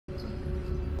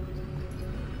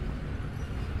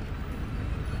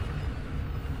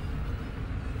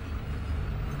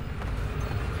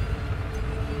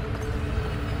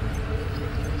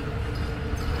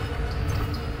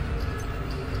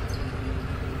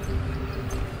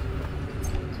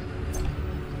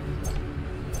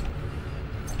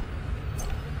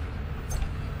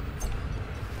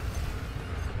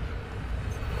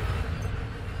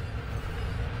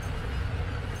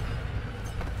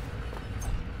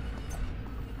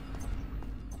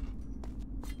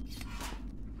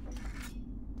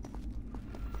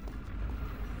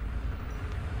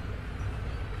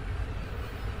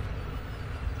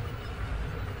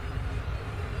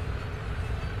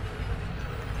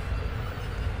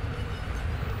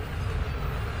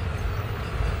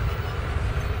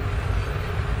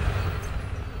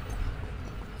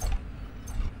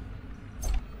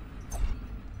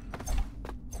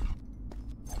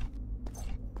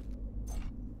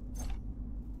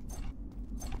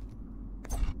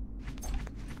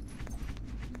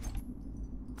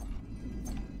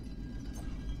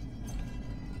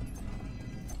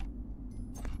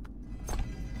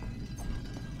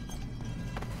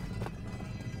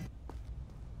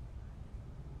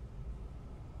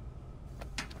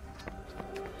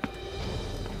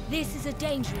This is a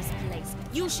dangerous place.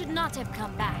 You should not have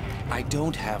come back. I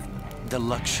don't have the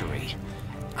luxury.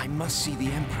 I must see the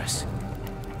Empress.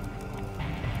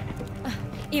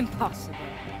 Impossible.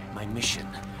 My mission.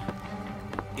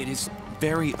 It is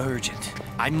very urgent.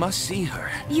 I must see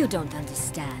her. You don't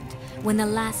understand. When the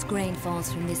last grain falls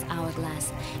from this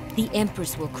hourglass, the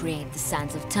Empress will create the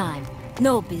sands of time.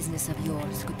 No business of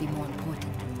yours could be more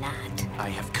important than that. I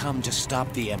have come to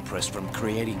stop the Empress from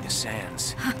creating the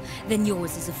sands. Then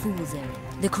yours is a fool's errand.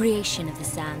 The creation of the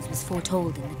sands was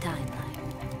foretold in the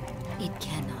timeline. It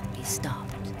cannot be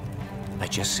stopped. I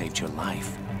just saved your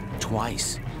life.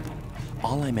 Twice.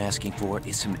 All I'm asking for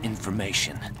is some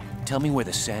information. Tell me where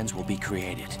the sands will be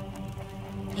created.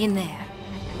 In there.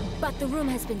 But the room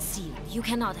has been sealed. You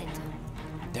cannot enter.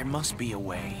 There must be a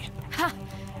way. Ha!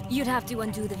 You'd have to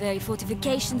undo the very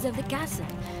fortifications of the castle.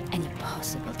 An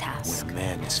impossible task. When a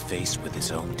man is faced with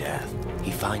his own death,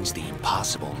 he finds the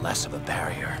impossible less of a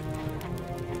barrier.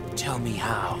 Tell me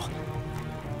how.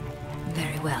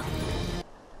 Very well.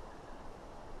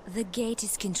 The gate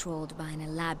is controlled by an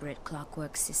elaborate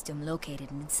clockwork system located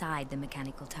inside the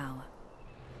mechanical tower.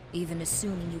 Even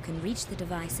assuming you can reach the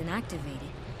device and activate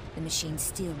it, the machine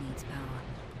still needs power.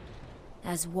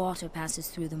 As water passes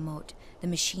through the moat, the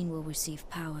machine will receive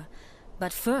power.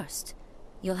 But first,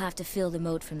 you'll have to fill the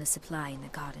moat from the supply in the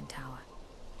garden tower.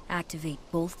 Activate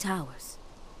both towers,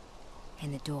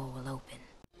 and the door will open.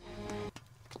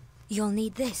 You'll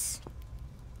need this.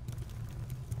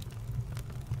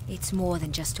 It's more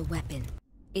than just a weapon.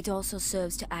 It also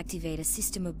serves to activate a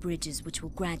system of bridges which will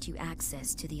grant you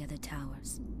access to the other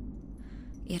towers.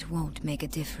 It won't make a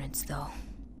difference, though.